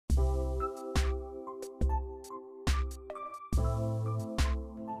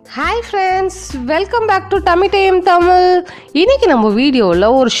Hi friends, welcome back to Tummy Time Tamil. இன்னைக்கு நம்ம வீடியோவில்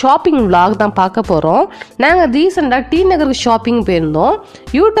ஒரு ஷாப்பிங் vlog தான் பார்க்க போகிறோம். நாங்கள் ரீசெண்டாக T.Nagar ஷாப்பிங் போயிருந்தோம்.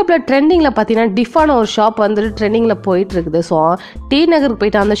 யூடியூப்பில் ட்ரெண்டிங்கில் பார்த்தீங்கன்னா டிஃபான ஒரு ஷாப் வந்துட்டு ட்ரெண்டிங்கில் போயிட்டு இருக்குது. ஸோ T.Nagar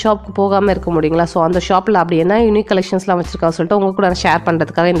போயிட்டு அந்த ஷாப்புக்கு போகாமல் இருக்க முடியுங்களா? ஸோ அந்த ஷாப்பில் அப்படி என்ன யூனிக் கலெக்ஷன்ஸ்லாம் வச்சுருக்காங்க சொல்லிட்டு உங்கள் கூட ஷேர்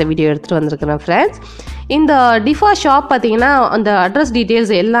பண்ணுறதுக்காக இந்த வீடியோ எடுத்துகிட்டு வந்திருக்கிறேன் ஃப்ரெண்ட்ஸ். இந்த டிஃபா ஷாப் பார்த்தீங்கன்னா அந்த அட்ரஸ்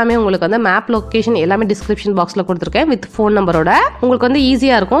டீட்டெயில்ஸ் எல்லாமே உங்களுக்கு வந்து மேப் லொக்கேஷன் எல்லாமே டிஸ்கிரிப்ஷன் பாக்ஸில் கொடுத்துருக்கேன் வித் ஃபோன் நம்பரோட. உங்களுக்கு வந்து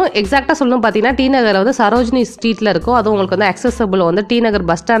ஈஸியாக இருக்கும். எக்ஸாக்டாக சொல்லணும் பார்த்தீங்கன்னா T.Nagar வந்து சரோஜினி ஸ்ட்ரீட்டில் இருக்கும். அதுவும் உங்களுக்கு வந்து அக்சசபிள் வந்து T.Nagar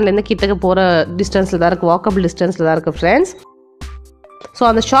பஸ் ஸ்டாண்ட்லேருந்து கிட்டக்கு போகிற டிஸ்டன்ஸில் தான் இருக்குது, வாக்கபிள் டிஸ்டன்ஸில் தான் இருக்குது ஃப்ரெண்ட்ஸ். ஸோ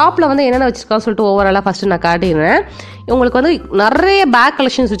அந்த ஷாப்பில் வந்து என்னென்ன வச்சுருக்கான்னு சொல்லிட்டு ஓவராலாக ஃபஸ்ட்டு நான் காட்டிடுறேன். உங்களுக்கு வந்து நிறைய பேக்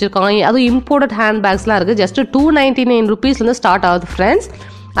கலெக்ஷன்ஸ் வச்சுருக்காங்க. அதுவும் இம்போர்ட்டட் ஹேண்ட் பேக்ஸ்லாம் இருக்குது. ஜஸ்ட்டு 299 rupeesலேருந்து ஸ்டார்ட் ஆகுது ஃப்ரெண்ட்ஸ்.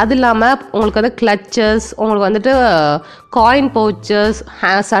 அது இல்லாமல் உங்களுக்கு வந்து கிளச்சஸ், உங்களுக்கு வந்துட்டு காயின் பவுச்சஸ்,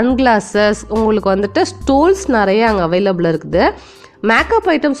 சன்கிளாஸஸ், உங்களுக்கு வந்துட்டு ஸ்டோல்ஸ் நிறைய அங்கே அவைலபிள் இருக்குது. மேக்கப்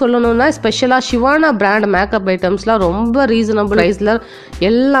ஐட்டம் சொல்லணும்னா ஸ்பெஷலாக ஷிவானா பிராண்ட் மேக்கப் ஐட்டம்ஸ்லாம் ரொம்ப ரீசனபிள் ப்ரைஸில்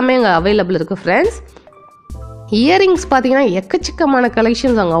எல்லாமே அங்கே அவைலபிள் இருக்குது ஃப்ரெண்ட்ஸ். இயரிங்ஸ் பார்த்தீங்கன்னா எக்கச்சக்கமான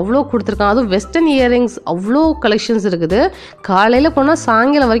கலெக்ஷன்ஸ் அங்கே அவ்வளோ கொடுத்துருக்காங்க. அதுவும் வெஸ்டர்ன் இயரிங்ஸ் அவ்வளோ கலெக்ஷன்ஸ் இருக்குது. காலையில் போனால்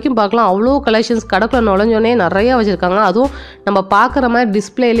சாயங்காலம் வரைக்கும் பார்க்கலாம். அவ்வளோ கலெக்ஷன்ஸ் கடைக்குள்ள நுழைஞ்சோன்னே நிறையா வச்சுருக்காங்க. அதுவும் நம்ம பார்க்குற மாதிரி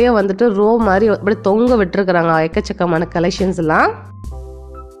டிஸ்பிளேலேயே வந்துட்டு ரோ மாதிரி அப்படி தொங்க விட்டுருக்குறாங்க எக்கச்சக்கமான கலெக்ஷன்ஸ்லாம்.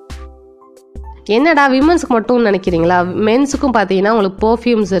 என்னடா விமன்ஸுக்கு மட்டும் நினைக்கிறீங்களா? மென்ஸுக்கும் பார்த்தீங்கன்னா உங்களுக்கு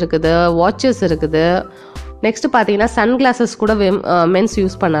பர்ஃப்யூம்ஸ் இருக்குது, வாட்சஸ் இருக்குது. நெக்ஸ்ட் பார்த்தீங்கன்னா சன்கிளாஸஸ் கூட மென்ஸ்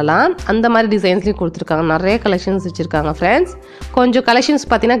யூஸ் பண்ணலாம். அந்த மாதிரி டிசைன்ஸ்லையும் கொடுத்துருக்காங்க. நிறைய கலெக்ஷன்ஸ் வச்சுருக்காங்க ஃப்ரெண்ட்ஸ். கொஞ்சம் கலெக்ஷன்ஸ்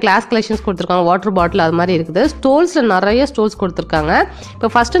பார்த்தீங்கன்னா கிளாஸ் கலெக்ஷன்ஸ் கொடுத்துருக்காங்க, வாட்டர் பாட்டில் அது மாதிரி இருக்குது. ஸ்டோல்ஸில் நிறைய ஸ்டோல்ஸ் கொடுத்துருக்காங்க. இப்போ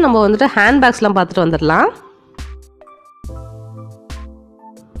ஃபஸ்ட்டு நம்ம வந்துட்டு ஹேண்ட்பேக்ஸ்லாம் பார்த்துட்டு வந்துடலாம்.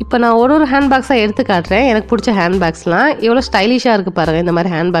 இப்போ நான் ஒரு ஹேண்ட்பேக்ஸாக எடுத்து காட்டுறேன். எனக்கு பிடிச்ச ஹேண்ட்பேக்ஸ்லாம் எவ்வளோ ஸ்டைலிஷாக இருக்குது பாருங்கள். இந்த மாதிரி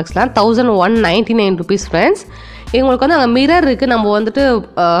ஹேண்ட்பேக்ஸ்லாம் 1199 rupees ஃப்ரெண்ட்ஸ். இவங்களுக்கு வந்து அங்கே மிரர் இருக்குது. நம்ம வந்துட்டு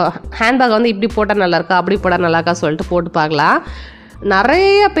ஹேண்ட்பேக் வந்து இப்படி போட்டால் நல்லாயிருக்கா, அப்படி போட்டால் நல்லாயிருக்கா சொல்லிட்டு போட்டு பார்க்கலாம்.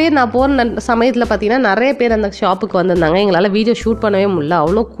 நிறைய பேர் நான் போகிற சமயத்தில் பார்த்தீங்கன்னா நிறைய பேர் அந்த ஷாப்புக்கு வந்திருந்தாங்க. எங்களால் வீடியோ ஷூட் பண்ணவே முடியல,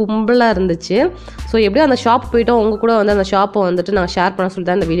 அவ்வளோ கும்பலாக இருந்துச்சு. ஸோ எப்படியும் அந்த ஷாப் போய்ட்டோம், உங்கள் கூட வந்து அந்த ஷாப்பை வந்துட்டு நான் ஷேர் பண்ண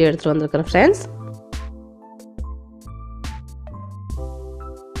சொல்லிட்டு தான் இந்த வீடியோ எடுத்துகிட்டு வந்திருக்கிறேன் ஃப்ரெண்ட்ஸ்.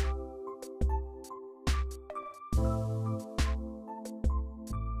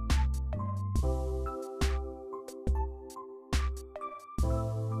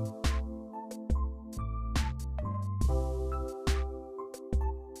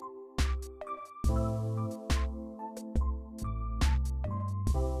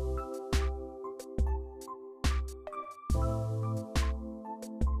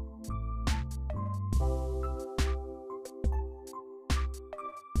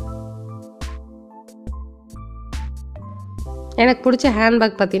 எனக்கு பிடிச்ச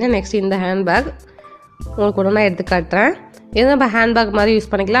ஹேண்ட்பேக் பார்த்தீங்கன்னா நெக்ஸ்ட் இந்த ஹேண்ட்பேக் உங்களுக்கு ஒன்றா எடுத்து காட்டுறேன். இது நம்ம ஹேண்ட்பேக் மாதிரி யூஸ்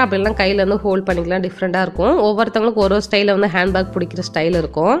பண்ணிக்கலாம், அப்படிலாம் கையில் வந்து ஹோல்ட் பண்ணிக்கலாம். டிஃப்ரெண்ட்டாக இருக்கும். ஒவ்வொருத்தவங்களுக்கு ஒரு ஸ்டைலில் வந்து ஹேண்ட்பேக் பிடிக்கிற ஸ்டைல்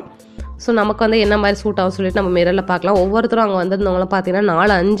இருக்கும். ஸோ நமக்கு வந்து என்ன மாதிரி சூட் ஆகும் சொல்லிட்டு நம்ம மிரரில் பார்க்கலாம். ஒவ்வொருத்தரும் அங்கே வந்திருந்தவங்களாம் பார்த்தீங்கன்னா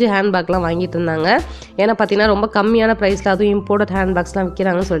 4-5 ஹேண்ட்பேக்லாம் வாங்கிட்டு இருந்தாங்க. ஏன்னா பார்த்தீங்கன்னா ரொம்ப கம்மியான ப்ரைஸில் அதுவும் இம்போர்ட்டட் ஹேண்ட்பேக்ஸ்லாம்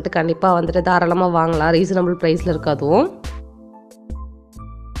விற்கிறாங்கன்னு சொல்லிட்டு கண்டிப்பாக வந்துட்டு தாராளமாக வாங்கலாம். ரீசனபிள் ப்ரைஸில் இருக்குது. அதுவும்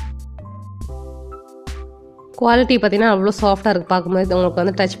குவாலிட்டி பார்த்தீங்கன்னா அவ்வளோ சாஃப்டாக இருக்குது. பார்க்கும்போது உங்களுக்கு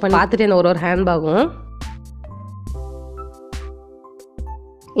வந்து டச் பண்ணி பார்த்துட்டு ஒரு ஹேண்ட்பேக்கும்.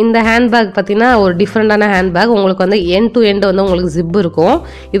 இந்த ஹேண்ட்பேக் பார்த்தீங்கன்னா ஒரு டிஃப்ரெண்டான ஹேண்ட்பேக். உங்களுக்கு வந்து எண்ட் டு எண்ட் வந்து உங்களுக்கு ஜிப் இருக்கும்.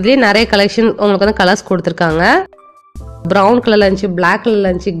 இதுலேயே நிறைய கலெக்ஷன் உங்களுக்கு வந்து கலர்ஸ் கொடுத்துருக்காங்க. ப்ரௌன் கலரில் இருந்துச்சு, பிளாக் கலரில்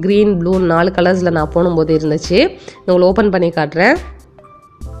இருந்துச்சு, க்ரீன், ப்ளூ 4 கலர்ஸில் நான் போகும்போது இருந்துச்சு. உங்களுக்கு ஓப்பன் பண்ணி காட்டுறேன்.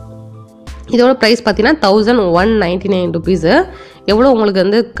 இதோட ப்ரைஸ் பார்த்தீங்கன்னா 1199 rupees. எவ்வளோ உங்களுக்கு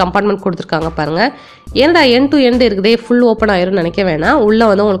வந்து கம்பார்ட்மெண்ட் கொடுத்துருக்காங்க பாருங்கள். ஏன்டா எண்ட் டு எண்ட் இருக்குதே, ஃபுல் ஓப்பன் ஆயிரும் நினைக்க வேணாம். உள்ளே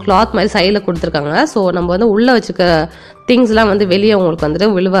வந்து உங்களுக்கு கிளாத் மாதிரி சைடில் கொடுத்துருக்காங்க. ஸோ நம்ம வந்து உள்ளே வச்சுக்க திங்ஸ்லாம் வந்து வெளியே உங்களுக்கு வந்துட்டு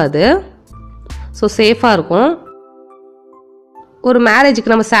விழுவாது. ஸோ சேஃபாக இருக்கும். ஒரு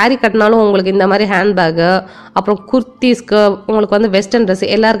மேரேஜுக்கு நம்ம சாரீ கட்டினாலும் உங்களுக்கு இந்த மாதிரி ஹேண்ட்பேக்கு, அப்புறம் குர்த்திஸ்க்கு, உங்களுக்கு வந்து வெஸ்டர்ன் ட்ரெஸ்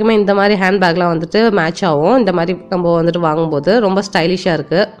எல்லாருக்குமே இந்த மாதிரி ஹேண்ட்பேக்லாம் வந்துட்டு மேட்ச் ஆகும். இந்த மாதிரி நம்ம வந்துட்டு வாங்கும்போது ரொம்ப ஸ்டைலிஷாக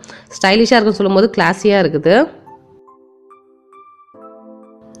இருக்குது. ஸ்டைலிஷாக இருக்குன்னு சொல்லும்போது கிளாஸியாக இருக்குது.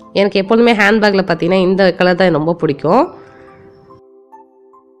 எனக்கு எப்போதுமே ஹேண்ட்பேக்கில் பார்த்தீங்கன்னா இந்த கலர் தான் ரொம்ப பிடிக்கும்.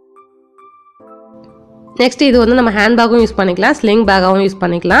 நெக்ஸ்ட் இது வந்து நம்ம ஹேண்ட்பேக்கும் யூஸ் பண்ணிக்கலாம், ஸ்லிங் பேக்காகவும் யூஸ்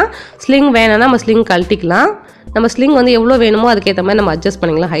பண்ணிக்கலாம். ஸ்லிங் வேணும்னா நம்ம ஸ்லிங் கழட்டிக்கலாம். நம்ம ஸ்லிங் வந்து எவ்வளோ வேணுமோ அதுக்கேற்ற மாதிரி நம்ம அட்ஜஸ்ட்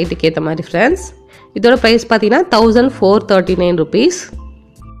பண்ணிக்கலாம், ஹைட்டுக்கு ஏற்ற மாதிரி ஃப்ரெண்ட்ஸ். இதோட ப்ரைஸ் பார்த்தீங்கன்னா 1439 rupees.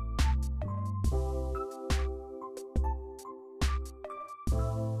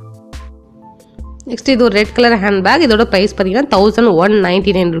 நெக்ஸ்ட் இது ஒரு ரெட் கலர் ஹேண்ட்பேக். இதோட ப்ரைஸ் பார்த்தீங்கன்னா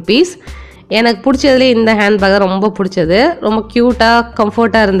 1199 rupees. எனக்கு பிடிச்சதுலேயே இந்த ஹேண்ட்பேக் தான் ரொம்ப பிடிச்சது. ரொம்ப க்யூட்டாக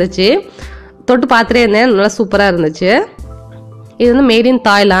கம்ஃபர்ட்டாக இருந்துச்சு. தொட்டு பார்த்துட்டே இருந்தேன், நல்லா சூப்பராக இருந்துச்சு. இது வந்து மேட் இன்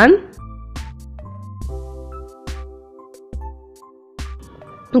தாய்லாந்து.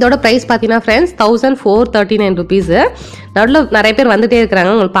 இதோட ப்ரைஸ் பார்த்தீங்கன்னா ஃப்ரெண்ட்ஸ் 1439 ருபீஸு. நடுவில் நிறைய பேர் வந்துட்டே இருக்கிறாங்க,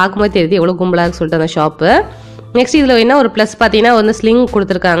 உங்களுக்கு பார்க்கும்போது தெரியுது எவ்வளோ கும்பலாக இருக்கு சொல்லிட்டு அந்த ஷாப்பு. நெக்ஸ்ட் இதில் என்ன ஒரு ப்ளஸ் பார்த்தீங்கன்னா வந்து ஸ்லிங்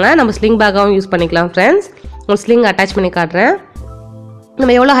கொடுத்துருக்காங்க. நம்ம ஸ்லிங் பேக்காகவும் யூஸ் பண்ணிக்கலாம் ஃப்ரெண்ட்ஸ். ஒரு ஸ்லிங் அட்டாச் பண்ணி காட்டுறேன்.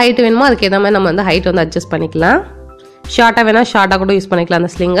 நம்ம எவ்வளோ ஹைட் வேணுமோ அதுக்கு ஏற்ற மாதிரி நம்ம வந்து ஹைட் வந்து அட்ஜஸ்ட் பண்ணிக்கலாம். ஷார்ட்டாக வேணால் ஷார்ட்டாக கூட யூஸ் பண்ணிக்கலாம்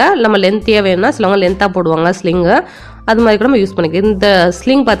அந்த ஸ்லிங்கை. நம்ம லென்த்தியாக வேணும்னா சிலவங்க லென்த்தாக போடுவாங்க ஸ்லிங்கு, அது மாதிரி கூட நம்ம யூஸ் பண்ணிக்கலாம். இந்த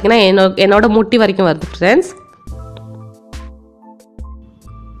ஸ்லிங் பார்த்தீங்கன்னா என்னோட முட்டி வரைக்கும் வருது ஃப்ரெண்ட்ஸ்.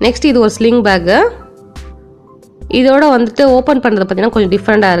 நெக்ஸ்ட் இது ஒரு ஸ்லிங் பேக்கு. இதோட வந்துட்டு ஓப்பன் பண்ணுறது பார்த்தீங்கன்னா கொஞ்சம்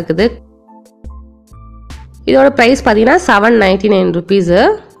டிஃப்ரெண்ட்டாக இருக்குது. இதோட ப்ரைஸ் பார்த்தீங்கன்னா 799 ருபீஸு.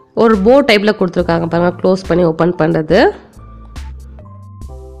 ஒரு போ டைப்பில் கொடுத்துருக்காங்க பாருங்கள், க்ளோஸ் பண்ணி ஓப்பன் பண்ணுறது.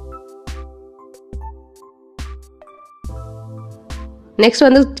 நெக்ஸ்ட்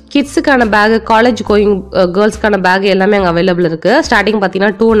வந்து கிட்ஸுக்கான பேகு, காலேஜ் கோயிங் கேர்ள்ஸ்க்கான பேக் எல்லாமே அங்கே அவைலபிள் இருக்குது. ஸ்டார்டிங்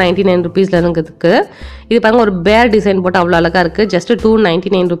பார்த்தீங்கன்னா 299 ருபீஸில் இருக்குது. இது பாருங்கள் ஒரு பேர் டிசைன் போட்டு அவ்வளோ அழகாக இருக்குது. ஜஸ்ட்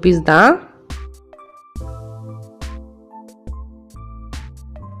 299 ருபீஸ் தான்.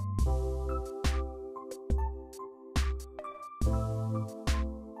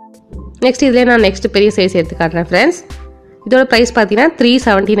 நெக்ஸ்ட் இதிலே நான் நெக்ஸ்ட் பெரிய சைஸ் எடுத்து காட்டுறேன் ஃப்ரெண்ட்ஸ். இதோட ப்ரைஸ் பார்த்தீங்கன்னா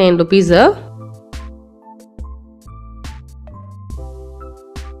 379 ருபீஸு.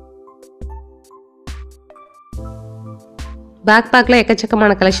 பேக் பேக்கில்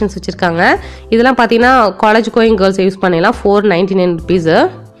எக்கச்சக்கமான கலெக்ஷன்ஸ் வச்சுருக்காங்க. இதெல்லாம் பார்த்தீங்கன்னா காலேஜ் கோயிங் கேர்ள்ஸ் யூஸ் பண்ணிடலாம். 499 ருபீஸு.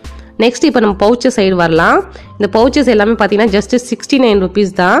 நெக்ஸ்ட் இப்போ நம்ம பவுச்சஸ் சைடு வரலாம். இந்த பவுச்சஸ் எல்லாமே பார்த்தீங்கன்னா ஜஸ்ட் 69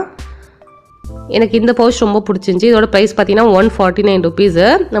 ருபீஸ் தான். எனக்கு இந்த பவுச் ரொம்ப பிடிச்சிருந்துச்சி. இதோட ப்ரைஸ் பார்த்தீங்கன்னா 149 ருபீஸு.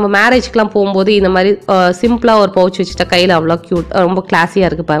 நம்ம மேரேஜ்க்கெலாம் போகும்போது இந்த மாதிரி சிம்பிளாக ஒரு பவுச் வச்சுட்டா கையில் அவ்வளோ க்யூட், ரொம்ப கிளாஸியாக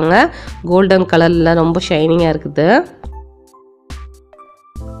இருக்குது பாருங்கள். கோல்டன் கலரில் ரொம்ப ஷைனிங்காக இருக்குது.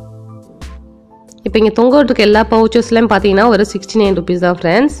 இப்போ இங்கே தொங்க விட்டுருக்க எல்லா பவுச்சஸ்லையும் பார்த்தீங்கன்னா ஒரு 69 ருபீஸ் தான்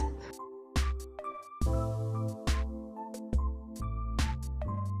ஃப்ரெண்ட்ஸ்.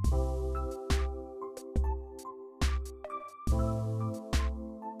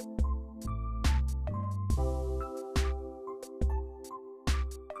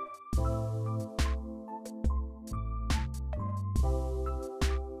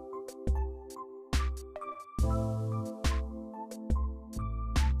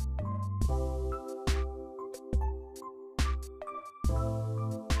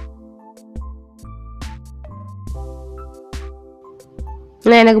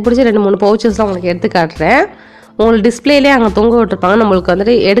 நான் எனக்கு பிடிச்ச 2-3 பவுச்சஸ்லாம் உங்களுக்கு எடுத்து காட்டுறேன். உங்களுக்கு டிஸ்பிளேலேயே அங்கே தொங்க விட்டுருப்பாங்க, நம்மளுக்கு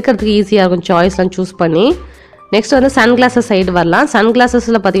வந்துட்டு எடுக்கிறதுக்கு ஈஸியாக இருக்கும் சாய்ஸ்லாம் சூஸ் பண்ணி. நெக்ஸ்ட் வந்து சன்கிளாஸஸ் சைடு வரலாம்.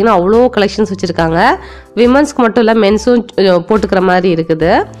 சன்கிளாஸஸில் பார்த்தீங்கன்னா அவ்வளோ கலெக்ஷன்ஸ் வச்சுருக்காங்க. விமன்ஸ்க்கு மட்டும் இல்லை மென்ஸும் போட்டுக்கிற மாதிரி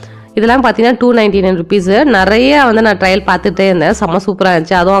இருக்குது. இதெல்லாம் பார்த்தீங்கன்னா 299 ருபீஸு. நிறைய வந்து நான் ட்ரையல் பார்த்துட்டே இருந்தேன், செம்ம சூப்பராக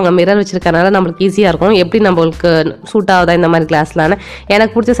இருந்துச்சு. அதுவும் அங்கே மிரர் வச்சிருக்கனால நம்மளுக்கு ஈஸியாக இருக்கும் எப்படி நம்மளுக்கு சூட் ஆகுதா இந்த மாதிரி கிளாஸ்லான்னு.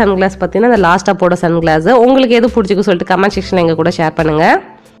 எனக்கு பிடிச்ச சன் கிளாஸ் பார்த்தீங்கன்னா இந்த லாஸ்ட்டாக போட சன் கிளாஸ். உங்களுக்கு எது பிடிச்சிக்கு சொல்லிட்டு கமெண்ட் செக்ஷனில் எங்கள் கூட ஷேர் பண்ணுங்கள்.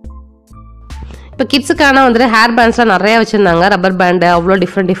 இப்போ கிட்ஸுக்கான வந்துட்டு ஹேர் பேண்ட்ஸ்லாம் நிறையா வச்சுருந்தாங்க. ரப்பர் பேண்டு அவ்வளோ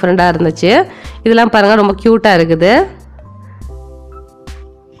டிஃப்ரெண்ட்டாக இருந்துச்சு. இதெல்லாம் பாருங்கள் ரொம்ப க்யூட்டாக இருக்குது,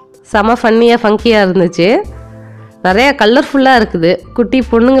 செம்ம ஃபன்னியாக ஃபங்கியாக இருந்துச்சு. நிறையா கலர்ஃபுல்லாக இருக்குது, குட்டி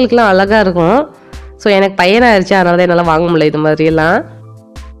பொண்ணுங்களுக்குலாம் அழகாக இருக்கும். ஸோ எனக்கு பையனாகிடுச்சு, அதனால தான் என்னால் வாங்க முடியல இது மாதிரியெல்லாம்.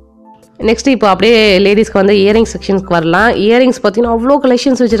 நெக்ஸ்ட்டு இப்போ அப்படியே லேடிஸ்க்கு வந்து இயரிங்ஸ் செக்ஷன்ஸ்க்கு வரலாம். இயரிங்ஸ் பார்த்தீங்கன்னா அவ்வளோ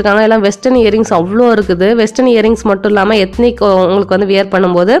கலெக்ஷன்ஸ் வச்சுருக்காங்க. எல்லாம் வெஸ்டர்ன் இயரிங்ஸ் அவ்வளோ இருக்குது. வெஸ்டர்ன் இயரிங்ஸ் மட்டும் இல்லாமல் எத்னிக் உங்களுக்கு வந்து வியர்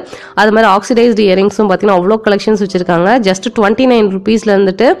பண்ணும்போது அது மாதிரி ஆக்சிடைஸ்டு இயரிங்ஸும் பார்த்தீங்கன்னா அவ்வளோ கலெக்ஷன்ஸ் வச்சுருக்காங்க. ஜஸ்ட் 29 ருபீஸில்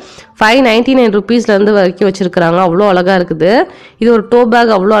இருந்துட்டு 599 ருபீஸ்லேருந்து வரைக்கும் வச்சுருக்காங்க. அவ்வளோ அழகாக இருக்குது. இது ஒரு டோ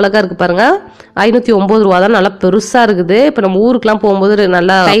பேக் அவ்வளோ அழகாக இருக்குது பாருங்கள். 509 ரூபா தான், நல்லா பெருசாக இருக்குது. இப்போ நம்ம ஊருக்குலாம் போகும்போது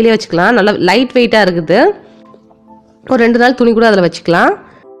நல்லா கையிலே வச்சுக்கலாம். நல்லா லைட் வெயிட்டாக இருக்குது. ஒரு 2 நாள் துணி கூட அதில் வச்சுக்கலாம்.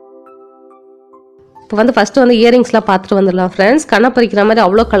 இப்போ வந்து ஃபஸ்ட்டு வந்து இயரிங்ஸ்லாம் பார்த்துட்டு வந்துடலாம் ஃப்ரெண்ட்ஸ். கண்ணை பறிக்கிற மாதிரி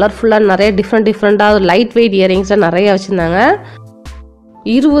அவ்வளோ கலர்ஃபுல்லாக நிறைய டிஃப்ரெண்ட்டாக லைட் வெயிட் இயரிங்ஸ்லாம் நிறைய வச்சுருந்தாங்க.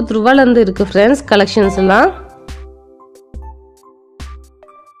 20 ரூபாலேருந்து இருக்குது ஃப்ரெண்ட்ஸ் கலெக்ஷன்ஸ் எல்லாம்.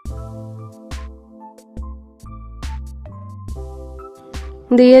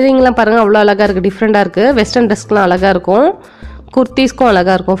 இந்த இயரிங்லாம் பாருங்கள் அவ்வளோ அழகாக இருக்குது, டிஃப்ரெண்ட்டாக இருக்குது. வெஸ்டர்ன் ட்ரெஸ்க்குலாம் அழகாக இருக்கும், குர்த்திஸ்க்கும்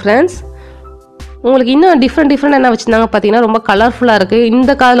அழகாக இருக்கும் ஃப்ரெண்ட்ஸ். உங்களுக்கு இன்னும் டிஃப்ரெண்ட் என்ன வச்சுருந்தாங்க பார்த்தீங்கன்னா ரொம்ப கலர்ஃபுல்லாக இருக்குது.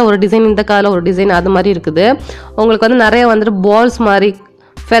 இந்த காதில் ஒரு டிசைன், இந்த காதில் ஒரு டிசைன், அது மாதிரி இருக்குது. உங்களுக்கு வந்து நிறைய வந்துட்டு பால்ஸ் மாதிரி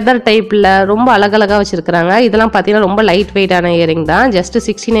ஃபெதர் டைப்பில் ரொம்ப அழகழகாக வச்சுருக்குறாங்க. இதெல்லாம் பார்த்தீங்கன்னா ரொம்ப லைட் வெயிட்டான இயரிங் தான். Just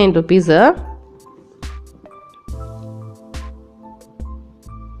 69 rupees.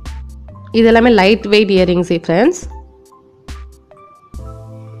 இது எல்லாமே லைட் வெயிட் இயரிங்ஸ் ஃப்ரெண்ட்ஸ்.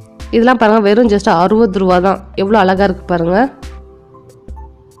 இதெல்லாம் பாருங்கள் வெறும் ஜஸ்ட் 60 ரூபா தான். எவ்வளோ அழகாக இருக்குது பாருங்கள்.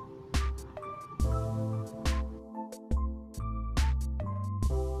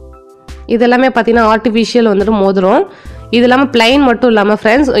 இதெல்லாமே பார்த்தீங்கன்னா ஆர்டிஃபிஷியல் வந்துட்டு மோதிரம். இது இல்லாமல் பிளைன் மட்டும் இல்லாமல்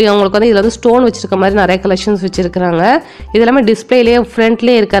ஃப்ரெண்ட்ஸ் உங்களுக்கு வந்து இதில் வந்து ஸ்டோன் வச்சுருக்க மாதிரி நிறைய கலெக்ஷன்ஸ் வச்சுருக்காங்க. இது எல்லாமே டிஸ்பிளேலேயே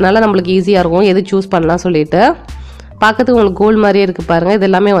ஃப்ரண்ட்லேயே இருக்கறனால நம்மளுக்கு ஈஸியாக இருக்கும் எது சூஸ் பண்ணலாம் சொல்லிட்டு. பார்க்கறதுக்கு உங்களுக்கு கோல்டு மாதிரியே இருக்குது பாருங்கள். இது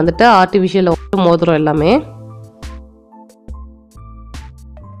எல்லாமே வந்துட்டு ஆர்டிஃபிஷியல் மோதிரம் எல்லாமே.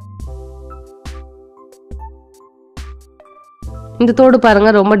 இந்த தோடு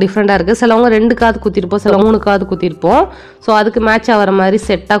பாருங்கள் ரொம்ப டிஃப்ரெண்ட்டாக இருக்குது. சிலவங்க 2 காது குத்திருப்போம், சில 3 காது குத்திருப்போம். ஸோ அதுக்கு மேட்ச் ஆகிற மாதிரி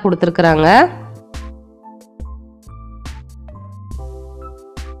செட்டாக கொடுத்துருக்குறாங்க.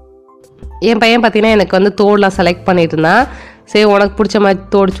 என் பையன் பார்த்தீங்கன்னா எனக்கு வந்து தோடுலாம் செலக்ட் பண்ணிட்டு இருந்தான். சரி உனக்கு பிடிச்ச மாதிரி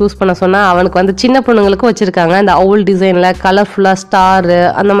தோடு சூஸ் பண்ண சொன்னால் அவனுக்கு வந்து சின்ன பொண்ணுங்களுக்கும் வச்சுருக்காங்க. இந்த அவுல் டிசைனில் கலர்ஃபுல்லாக ஸ்டாரு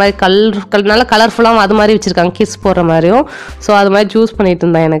அந்த மாதிரி நல்லா கலர்ஃபுல்லாக அது மாதிரி வச்சுருக்காங்க, கிஸ் போடுற மாதிரியும். ஸோ அது மாதிரி சூஸ் பண்ணிட்டு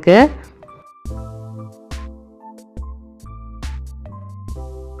இருந்தான் எனக்கு.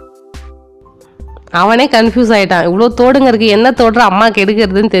 அவனே கன்ஃபியூஸ் ஆகிட்டான். இவ்வளோ தோடுங்க இருக்குது, என்ன தோடுற அம்மாவுக்கு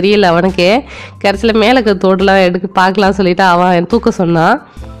எடுக்கிறதுன்னு தெரியல அவனுக்கே. கடைசியில் மேலே இருக்கிற தோடுலாம் எடுக்க பார்க்கலாம் சொல்லிவிட்டு அவன் தூக்க சொன்னான்.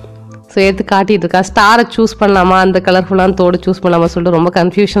 ஸோ எடுத்து காட்டிகிட்டு இருக்கான். ஸ்டாரை சூஸ் பண்ணலாமா, அந்த கலர்ஃபுல்லான தோடு சூஸ் பண்ணலாமா சொல்லிட்டு ரொம்ப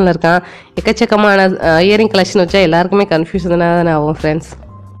கன்ஃபியூஷனில் இருக்கான். எக்கச்சக்கமான இயரிங் கலெக்ஷன் வச்சா எல்லாருக்குமே கன்ஃபியூஷன் தானே ஆகும் ஃப்ரெண்ட்ஸ்.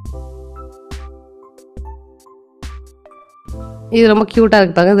 இது ரொம்ப க்யூட்டாக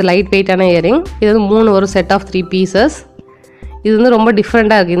இருப்பாங்க. இது லைட் வெயிட்டான இயரிங். இது வந்து 3 ஒரு செட் ஆஃப் 3 பீசஸ். இது வந்து ரொம்ப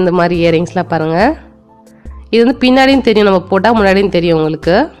டிஃப்ரெண்ட்டாக இருக்குது இந்த மாதிரி இயரிங்ஸ்லாம் பாருங்கள். இது வந்து பின்னாடியும் தெரியும், நம்ம போட்டால் முன்னாடியும் தெரியும்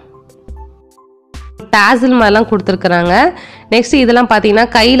உங்களுக்கு. டாசில் மாதிரிலாம் கொடுத்துருக்குறாங்க. நெக்ஸ்ட் இதெல்லாம் பார்த்தீங்கன்னா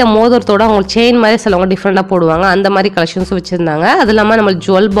கையில் மோதிரத்தோடு அவங்களுக்கு செயின் மாதிரி சிலவங்க டிஃப்ரெண்ட்டாக போடுவாங்க, அந்த மாதிரி கலெக்ஷன்ஸும் வச்சுருந்தாங்க. அது இல்லாமல் நம்ம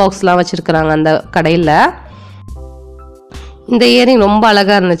ஜுவல் பாக்ஸ்லாம் வச்சுருக்குறாங்க அந்த கடையில். இந்த இயரிங் ரொம்ப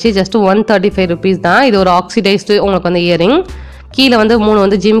அழகாக இருந்துச்சு. ஜஸ்ட் 135 ருபீஸ் தான். இது ஒரு ஆக்சிடைஸ்டு உங்களுக்கு வந்து இயரிங். கீழே வந்து 3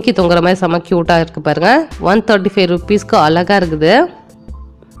 வந்து ஜிம்கி தொங்குற மாதிரி செம்ம க்யூட்டாக இருக்குது பாருங்கள். 135 ருபீஸ்க்கு அழகாக இருக்குது.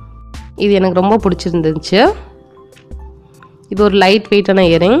 இது எனக்கு ரொம்ப பிடிச்சிருந்துச்சு. இது ஒரு லைட் வெயிட்டான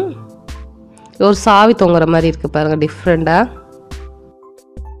இயரிங். ஒரு சாவி தொங்குற மாதிரி இருக்குது பாருங்கள் டிஃப்ரெண்ட்டாக.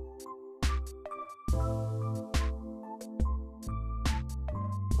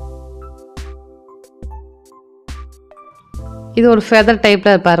 இது ஒரு ஃபெதர்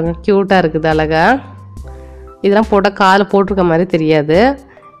டைப்பில் பாருங்கள் க்யூட்டாக இருக்குது அழகாக. இதெல்லாம் போட்டால் காலை போட்டிருக்க மாதிரி தெரியாது.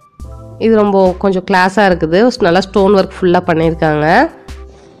 இது ரொம்ப கொஞ்சம் கிளாஸாக இருக்குது. நல்லா ஸ்டோன் ஒர்க் ஃபுல்லாக பண்ணியிருக்காங்க.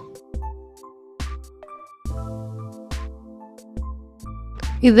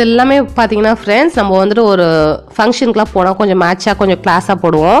 இது எல்லாமே பார்த்தீங்கன்னா ஃப்ரெண்ட்ஸ் நம்ம வந்துட்டு ஒரு ஃபங்க்ஷனுக்குலாம் போனால் கொஞ்சம் மேட்சாக கொஞ்சம் கிளாஸாக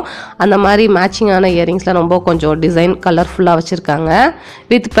போடுவோம். அந்த மாதிரி மேட்சிங்கான இயரிங்ஸ்லாம் ரொம்ப கொஞ்சம் டிசைன் கலர்ஃபுல்லாக வச்சுருக்காங்க.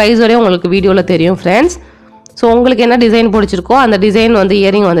 வித் ப்ரைஸோடய உங்களுக்கு வீடியோவில் தெரியும் ஃப்ரெண்ட்ஸ். ஸோ உங்களுக்கு என்ன டிசைன் பிடிச்சிருக்கோ அந்த டிசைன் வந்து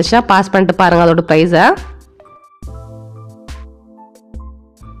இயரிங் வந்துச்சுன்னா பாஸ் பண்ணிட்டு பாருங்கள் அதோட ப்ரைஸை.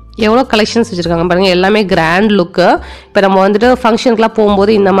 எவ்வளோ கலெக்ஷன்ஸ் வச்சுருக்காங்க பாருங்கள். எல்லாமே கிராண்ட் லுக்கு. இப்போ நம்ம வந்துட்டு ஃபங்க்ஷனுக்குலாம்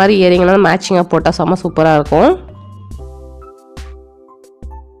போகும்போது இந்த மாதிரி இயரிங்லாம் மேட்சிங்காக போட்டால் செம்ம சூப்பராக இருக்கும்.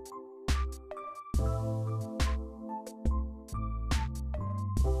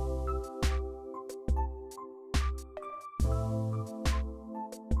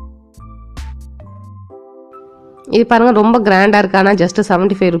 இது பாருங்கள் ரொம்ப கிராண்டாக இருக்கு. ஆனால் ஜஸ்ட்டு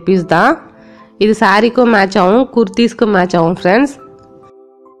 75 ருபீஸ் தான். இது சாரீக்கும் மேட்ச் ஆகும், குர்த்திஸ்க்கும் மேட்ச் ஆகும் ஃப்ரெண்ட்ஸ்.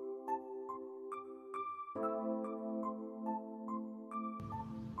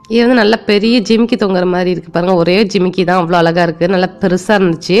 இது வந்து நல்ல பெரிய ஜிமிக்கி தொங்குற மாதிரி இருக்குது பாருங்கள். ஒரே ஜிமிக்கி தான், அவ்வளோ அழகாக இருக்குது. நல்லா பெருசாக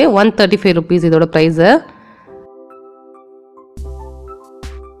இருந்துச்சு. 135 ருபீஸ் இதோட ப்ரைஸு.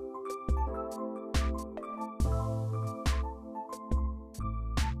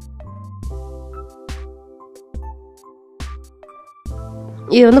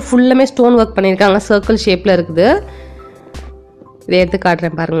 இது வந்து ஃபுல்லாமே ஸ்டோன் ஒர்க் பண்ணியிருக்காங்க, சர்க்கிள் ஷேப்பில் இருக்குது. இதை எடுத்து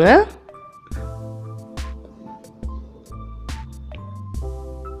காட்டுறேன் பாருங்கள்.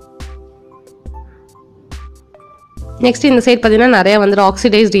 நெக்ஸ்ட் இந்த சைட் பார்த்தீங்கன்னா நிறையா வந்துட்டு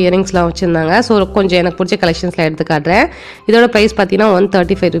ஆக்சிடைஸ்டு இயரிங்ஸ்லாம் வச்சுருந்தாங்க. ஸோ கொஞ்சம் எனக்கு பிடிச்ச கலெக்ஷன்ஸ்லாம் எடுத்து காட்டுறேன். இதோட ப்ரைஸ் பார்த்தீங்கன்னா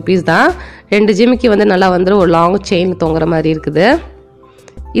 135 ருபீஸ் தான். 2 ஜிமிக்கி வந்து நல்லா வந்துட்டு ஒரு லாங் செயின் தொங்குற மாதிரி இருக்குது.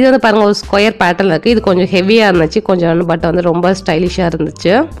 இது வந்து பாருங்கள் ஒரு ஸ்கொயர் பேட்டர்னில் இருக்குது. இது கொஞ்சம் ஹெவியாக இருந்துச்சு கொஞ்சம், பட் வந்து ரொம்ப ஸ்டைலிஷாக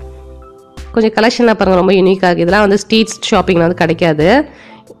இருந்துச்சு. கொஞ்சம் கலெக்ஷன்லாம் பாருங்கள் ரொம்ப யூனிக்காக இருக்குது. இதெல்லாம் வந்து ஸ்ட்ரீட் ஷாப்பிங்கில் வந்து கிடைக்காது.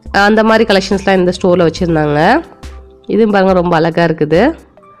 அந்த மாதிரி கலெக்ஷன்ஸ்லாம் இந்த ஸ்டோரில் வச்சுருந்தாங்க. இதுவும் பாருங்கள் ரொம்ப அழகாக இருக்குது.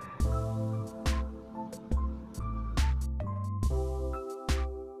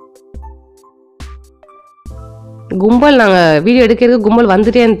 கும்பல் நாங்கள் வீடியோ எடுக்கிறதுக்கு கும்பல்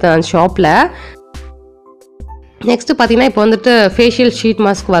வந்துட்டே இருந்தோம் அந்த ஷாப்பில். நெக்ஸ்ட்டு பார்த்தீங்கன்னா இப்போ வந்துட்டு ஃபேஷியல் ஷீட்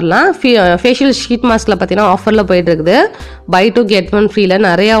மாஸ்க் வரலாம். ஃபேஷியல் ஷீட் மாஸ்கில் பார்த்தீங்கன்னா ஆஃபரில் போயிட்டு இருக்குது. பை 2 get 1 ஃப்ரீல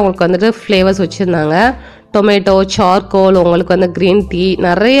நிறையா உங்களுக்கு வந்துட்டு ஃப்ளேவர்ஸ் வச்சுருந்தாங்க. டொமேட்டோ, சார்கோல், உங்களுக்கு வந்து க்ரீன் டீ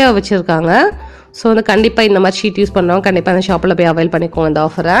நிறைய வச்சுருக்காங்க. ஸோ வந்து கண்டிப்பாக இந்த மாதிரி ஷீட் யூஸ் பண்ணுறவங்க கண்டிப்பாக அந்த ஷாப்பில் போய் அவைல் பண்ணிக்கோங்க இந்த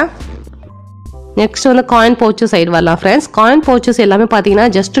ஆஃபரை. நெக்ஸ்ட் வந்து காயின் பவுச்சஸ் சைடு வரலாம் ஃப்ரெண்ட்ஸ். காயின் பவுச்சஸ் எல்லாமே பார்த்தீங்கன்னா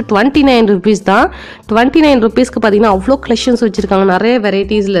ஜஸ்ட் 29 rupees தான். 29 rupeesக்கு பார்த்தீங்கன்னா அவ்வளோ கலெக்ஷன்ஸ் வச்சுருக்காங்க, நிறைய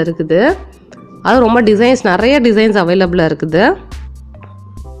வெரைட்டிஸில் இருக்குது. அது ரொம்ப டிசைன்ஸ், நிறைய டிசைன்ஸ் அவைலபிளாக இருக்குது.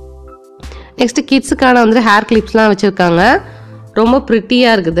 நெக்ஸ்ட்டு கிட்ஸுக்கான வந்து ஹேர் கிளிப்ஸ்லாம் வச்சுருக்காங்க, ரொம்ப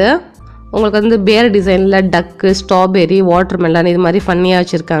ப்ரிட்டியாக இருக்குது. உங்களுக்கு வந்து பேர் டிசைனில் டக்கு, ஸ்ட்ராபெரி, வாட்டர் மெலன் இது மாதிரி ஃபன்னியாக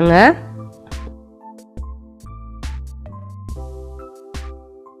வச்சுருக்காங்க.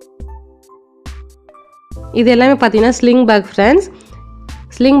 இது எல்லாமே பார்த்தீங்கன்னா sling bag friends.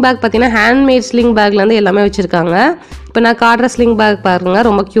 Sling bag பார்த்தீங்கன்னா ஹேண்ட்மேட் ஸ்லிங் பேக்லேருந்து எல்லாமே வச்சுருக்காங்க. இப்போ நான் காட்டுற ஸ்லிங் பேக் பாருங்கள்,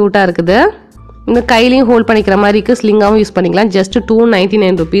 ரொம்ப க்யூட்டாக இருக்குது. இந்த கையிலையும் ஹோல்ட் பண்ணிக்கிற மாதிரி இருக்குது, ஸ்லிங்காகவும் யூஸ் பண்ணிக்கலாம். ஜஸ்ட்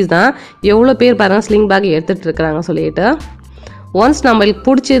 299 rupees தான். எவ்வளோ பேர் பாருங்கள் ஸ்லிங் பேக் எடுத்துகிட்டு இருக்கிறாங்க சொல்லிட்டு. ஒன்ஸ் நம்மளுக்கு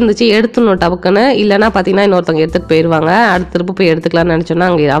பிடிச்சிருந்துச்சு எடுத்துடணும் டபக்குன்னு, இல்லைனா பார்த்தீங்கன்னா இன்னொருத்தவங்க எடுத்துகிட்டு போயிடுவாங்க. அடுத்த திரும்ப போய் எடுத்துக்கலாம்னு நினச்சோன்னா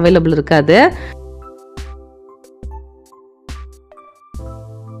அங்கே அவைலபிள் இருக்காது.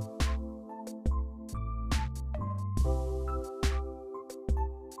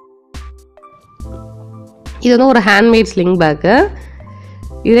 இது வந்து ஒரு ஹேண்ட்மேட் ஸ்லிங் பேக்கு.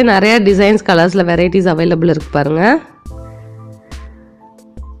 இதே நிறைய டிசைன்ஸ், கலர்ஸில் வெரைட்டிஸ் அவைலபிள் இருக்குது பாருங்கள்.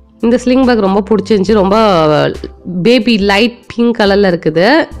 இந்த ஸ்லிங் பேக் ரொம்ப பிடிச்சிருந்துச்சி, ரொம்ப பேபி லைட் பிங்க் கலரில் இருக்குது.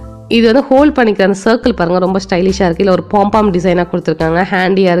 இது வந்து ஹோல்ட் பண்ணிக்கிற அந்த சர்க்கிள் பாருங்கள், ரொம்ப ஸ்டைலிஷாக இருக்குது. இல்லை ஒரு பாம்பாம் டிசைனாக கொடுத்துருக்காங்க,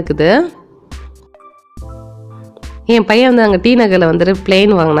 ஹேண்டியாக இருக்குது. என் பையன் வந்து அங்கே T.Nagarல வந்துட்டு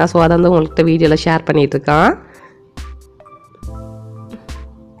பிளெயின் வாங்கினா, ஸோ அதை வந்து உங்கள்கிட்ட வீடியோவில் ஷேர் பண்ணிகிட்ருக்கான்.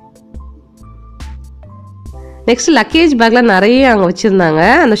 நெக்ஸ்ட் லக்கேஜ் பேக்லாம் நிறைய அங்கே வச்சுருந்தாங்க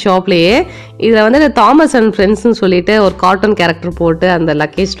அந்த ஷாப்லேயே. இதில் வந்து தாமஸ் அண்ட் ஃப்ரெண்ட்ஸ்னு சொல்லிட்டு ஒரு கார்ட்டூன் கேரக்டர் போட்டு அந்த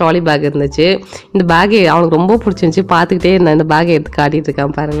லக்கேஜ் ட்ராலி பேக் இருந்துச்சு. இந்த பேக்கு அவனுக்கு ரொம்ப பிடிச்சிருந்துச்சி, பார்த்துக்கிட்டே இருந்தேன். இந்த பேக்கை எடுத்து காட்டிகிட்டு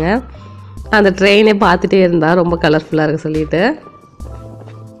இருக்கான் பாருங்கள். அந்த ட்ரெயினே பார்த்துட்டே இருந்தால் ரொம்ப கலர்ஃபுல்லாக இருக்குது சொல்லிட்டு.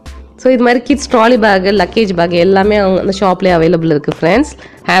 ஸோ இது மாதிரி kids trolley bag, luggage back எல்லாமே அவங்க அந்த ஷாப்லேயே அவைலபிள் இருக்குது ஃப்ரெண்ட்ஸ்.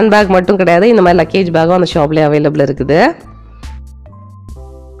 ஹேண்ட் பேக் மட்டும் கிடையாது, இந்த மாதிரி லக்கேஜ் பேக்கும் அந்த ஷாப்லேயே அவைலபிள் இருக்குது.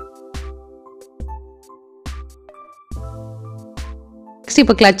 நெக்ஸ்ட்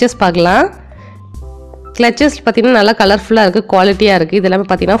இப்போ கிளச்சஸ் பார்க்கலாம். கிளச்சஸ் பார்த்தீங்கன்னா நல்லா கலர்ஃபுல்லாக இருக்குது, குவாலிட்டியாக இருக்குது. இது எல்லாமே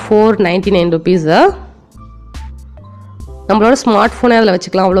பார்த்தீங்கன்னா 499 rupees. நம்மளோட ஸ்மார்ட் ஃபோனே அதில்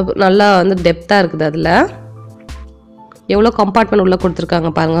வச்சுக்கலாம், அவ்வளோ நல்லா வந்து டெப்த்தாக இருக்குது. அதில் எவ்வளோ கம்பார்ட்மெண்ட் உள்ளே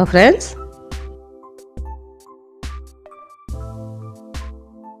கொடுத்துருக்காங்க பாருங்கள் ஃப்ரெண்ட்ஸ்.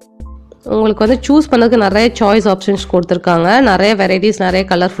 உங்களுக்கு வந்து சூஸ் பண்ணதுக்கு நிறைய சாய்ஸ் ஆப்ஷன்ஸ் கொடுத்துருக்காங்க, நிறைய வெரைட்டிஸ், நிறைய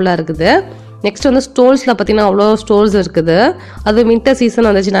கலர்ஃபுல்லாக இருக்குது. நெக்ஸ்ட் வந்து ஸ்டோல்ஸில் பார்த்தீங்கன்னா அவ்வளோ ஸ்டோல்ஸ் இருக்குது. அது வின்டர் சீசன்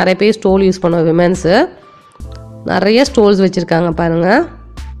வந்துச்சு, நிறைய பேர் ஸ்டோல் யூஸ் பண்ணுவோம் விமென்ஸு. நிறைய ஸ்டோல்ஸ் வச்சுருக்காங்க பாருங்கள்.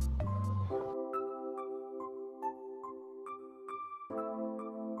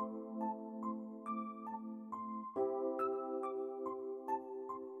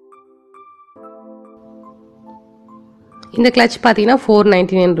 இந்த கிளச் பார்த்தீங்கன்னா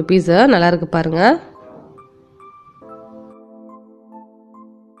 499 rupees. நல்லா இருக்கு பாருங்கள்.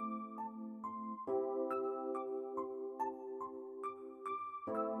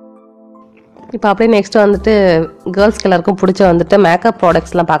 இப்போ அப்படியே நெக்ஸ்ட் வந்துட்டு கேர்ள்ஸ்க்கு எல்லாருக்கும் பிடிச்ச வந்துட்டு மேக்கப்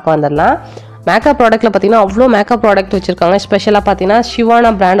ப்ராடக்ட்ஸ்லாம் பார்க்க வந்துடலாம். மேக்கப் ப்ராடக்ட்டில் பார்த்தீங்கன்னா அவ்வளோ மேக்கப் ப்ராடக்ட் வச்சுருக்காங்க. ஸ்பெஷலாக பார்த்தீங்கன்னா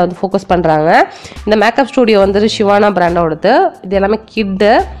ஷிவானா பிராண்ட் வந்து ஃபோக்கஸ் பண்ணுறாங்க. இந்த மேக்கப் ஸ்டூடியோ வந்துட்டு ஷிவானா பிராண்டோடது. இது எல்லாமே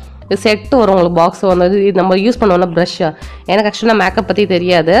கிட்டு செட்டு வரும் உங்களுக்கு, பாக்ஸ் வந்து இது நம்ம யூஸ் பண்ணுவோம்ல ப்ரஷ். எனக்கு ஆக்சுவலாக மேக்கப் பற்றி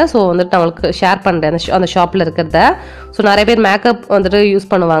தெரியாது, ஸோ வந்துட்டு நான் உங்களுக்கு ஷேர் பண்ணுறேன் அந்த ஷாப்பில் இருக்கிறத. ஸோ நிறைய பேர் மேக்கப் வந்துட்டு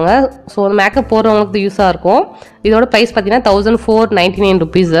யூஸ் பண்ணுவாங்க, ஸோ மேக்கப் போடுறவங்களுக்கு யூஸாக இருக்கும். இதோட ப்ரைஸ் பார்த்தீங்கன்னா 1499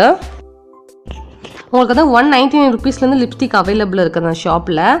 rupees. உங்களுக்கு வந்து 199 rupeesலேருந்து லிப்ஸ்டிக் அவைலபிள் இருக்குது அந்த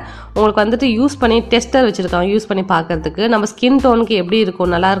ஷாப்பில். உங்களுக்கு வந்துட்டு யூஸ் பண்ணி டெஸ்டர் வச்சுருக்காங்க, யூஸ் பண்ணி பார்க்குறதுக்கு நம்ம ஸ்கின் டோனுக்கு எப்படி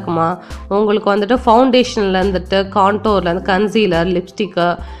இருக்கும், நல்லா இருக்குமா. உங்களுக்கு வந்துட்டு ஃபவுண்டேஷன்லேருந்துட்டு கான்டோர்லேருந்து கன்சீலர், லிப்ஸ்டிக்கு,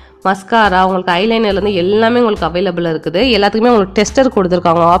 மஸ்காரா, உங்களுக்கு ஐலைனர்லேருந்து எல்லாமே உங்களுக்கு அவைலபிள் இருக்குது. எல்லாத்துக்குமே உங்களுக்கு டெஸ்டர்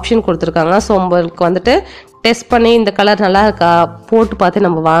கொடுத்துருக்காங்க, ஆப்ஷன் கொடுத்துருக்காங்க. ஸோ உங்களுக்கு வந்துட்டு டெஸ்ட் பண்ணி இந்த கலர் நல்லா இருக்கா போட்டு பார்த்து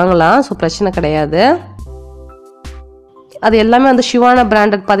நம்ம வாங்கலாம், ஸோ பிரச்சனை கிடையாது. அது எல்லாமே வந்து ஷிவானா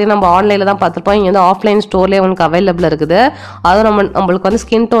பிராண்டட் பார்த்தீங்கன்னா நம்ம ஆன்லைனில் தான் பார்த்துருப்போம். இங்கே வந்து ஆஃப்லைன் ஸ்டோர்லேயே உங்களுக்கு அவைலபிள் இருக்குது. அதுவும் நம்மளுக்கு வந்து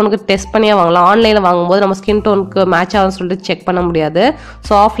ஸ்கின் டோனுக்கு டெஸ்ட் பண்ணியே வாங்கலாம். ஆன்லைனில் வாங்கும்போது நம்ம ஸ்கின் டோனுக்கு மேட்ச் ஆகும்னு சொல்லிட்டு செக் பண்ண முடியாது.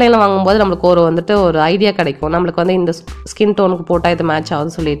 ஸோ ஆஃப்லைனில் வாங்கும்போது நம்மளுக்கு ஒரு ஐடியா கிடைக்கும், நம்மளுக்கு வந்து இந்த ஸ்கின் டோனுக்கு போட்டால் இது மேட்ச்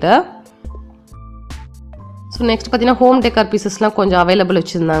ஆகுதுன்னு சொல்லிட்டு. ஸோ நெக்ஸ்ட் பார்த்தீங்கன்னா ஹோம் டெக்கார் பீசஸ்லாம் கொஞ்சம் அவைலபிள்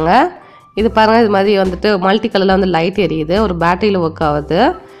வச்சுருந்தாங்க. இது பாருங்கள், இது மாதிரி வந்துட்டு மல்டி கலரில் வந்து லைட் எரியுது, ஒரு பேட்டரியில் ஒர்க் ஆகுது.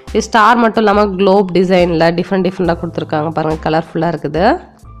 இது ஸ்டார் மட்டும் இல்லாமல் க்ளோப் டிசைனில் டிஃப்ரெண்ட்டாக கொடுத்துருக்காங்க பாருங்கள், கலர்ஃபுல்லாக இருக்குது.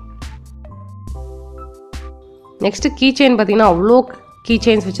 நெக்ஸ்ட்டு கீ செயின் பார்த்தீங்கன்னா அவ்வளோ கீ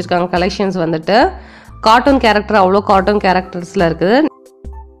செயின்ஸ் வச்சுருக்காங்க. கலெக்ஷன்ஸ் வந்துட்டு கார்ட்டூன் கேரக்டர், அவ்வளோ கார்ட்டூன் கேரக்டர்ஸில் இருக்குது.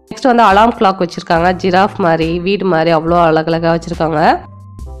 நெக்ஸ்ட் வந்து அலார்ம் கிளாக் வச்சுருக்காங்க, ஜிராஃப் மாதிரி, வீடு மாதிரி அவ்வளோ அழகழகாக வச்சுருக்காங்க.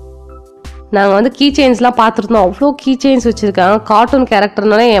 நாங்கள் வந்து கீ செயின்ஸ்லாம் பார்த்துருந்தோம், அவ்வளோ கீ செயின்ஸ் வச்சுருக்காங்க. கார்ட்டூன்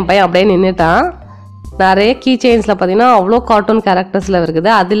கேரக்டர்னாலே என் பையன் அப்படியே நின்றுட்டான். நிறைய கீ செயின்ஸில் பார்த்தீங்கன்னா அவ்வளோ கார்ட்டூன் கேரக்டர்ஸில் இருக்குது.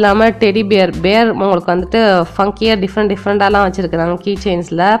 அது இல்லாமல் டெடி பேர் உங்களுக்கு வந்துட்டு ஃபங்கியாக டிஃப்ரெண்ட்டாலாம் வச்சுருக்காங்க கீ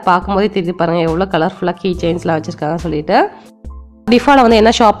செயின்ஸில். பார்க்கும்போதே தெரிஞ்சு பாருங்கள் எவ்வளோ கலர்ஃபுல்லாக கீ செயின்ஸ்லாம் வச்சுருக்காங்க சொல்லிட்டு. டிஃபாவில் வந்து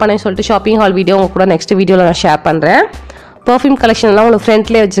என்ன ஷாப் பண்ணேன்னு சொல்லிட்டு ஷாப்பிங் ஹால் வீடியோ உங்கள் கூட நெக்ஸ்ட் வீடியோவில் நான் ஷேர் பண்ணுறேன். பர்ஃப்யூம் கலெக்ஷன்லாம் உங்களுக்கு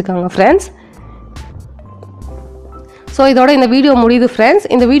ஃப்ரண்ட்லேயே வச்சுருக்காங்க ஃப்ரெண்ட்ஸ். ஸோ இதோட இந்த வீடியோ முடியுது ஃப்ரெண்ட்ஸ்.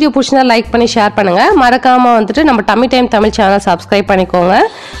 இந்த வீடியோ பிடிச்சிருந்தா லைக் பண்ணி ஷேர் பண்ணுங்கள். மறக்காமல் வந்துட்டு நம்ம dummy time Tamil channel subscribe பண்ணிக்கோங்க.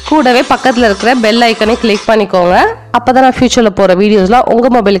 கூடவே பக்கத்தில் இருக்கிற பெல் ஐக்கனை கிளிக் பண்ணிக்கோங்க. அப்போ தான் நான் ஃபியூச்சரில் போகிற வீடியோஸ்லாம்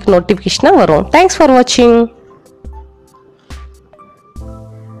உங்கள் மொபைலுக்கு நோட்டிஃபிகேஷனாக வரும். தேங்க்ஸ் ஃபார் வாட்சிங்.